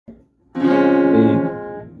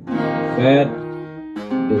fat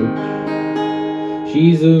bitch.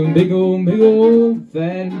 She's a big old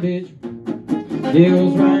fat bitch.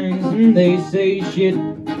 Giggles, rhymes, and they say shit.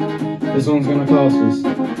 This one's gonna cost us.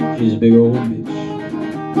 She's a big old bitch.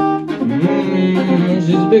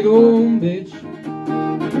 She's a big old bitch.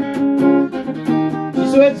 She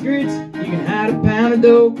sweats grits. You can hide a pound of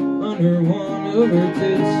dough under one of her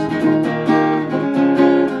tits.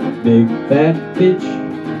 Big fat bitch.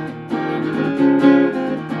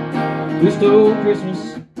 Who stole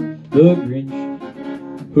Christmas? The Grinch.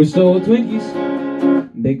 Who stole Twinkies?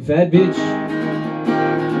 Big fat bitch.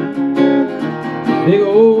 Big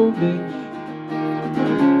old bitch.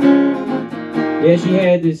 Yeah, she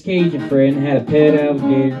had this Cajun friend and had a pet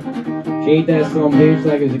alligator. She ate that son bitch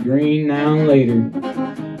like it was a green now and later.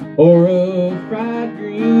 Or a fried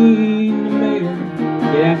green tomato.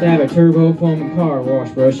 You'd have to have a turbo foaming car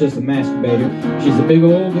wash brush just a masturbator. She's a big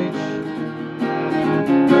old bitch.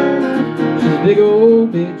 She's a big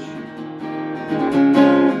old bitch.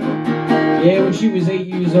 Yeah, when she was 8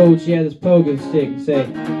 years old, she had this pogo stick and say,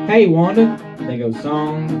 "Hey, Wanda." And they go,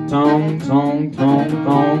 "Song, tong, tong, tong,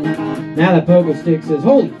 tong." Now the pogo stick says,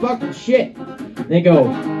 "Holy fucking shit." And they go,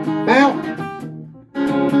 "Bow,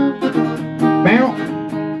 bow."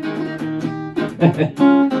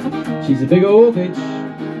 She's a big old bitch.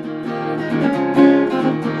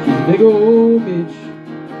 She's a big old bitch.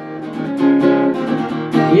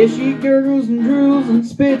 Yeah, she gurgles and drools and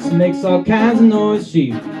spits and makes all kinds of noise.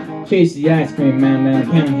 She chases the ice cream man down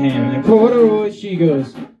the Cunningham and the corduroy. She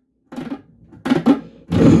goes,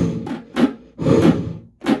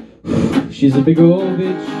 she's a big old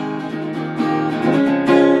bitch.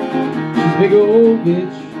 She's a big old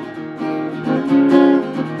bitch.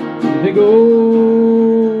 She's a big old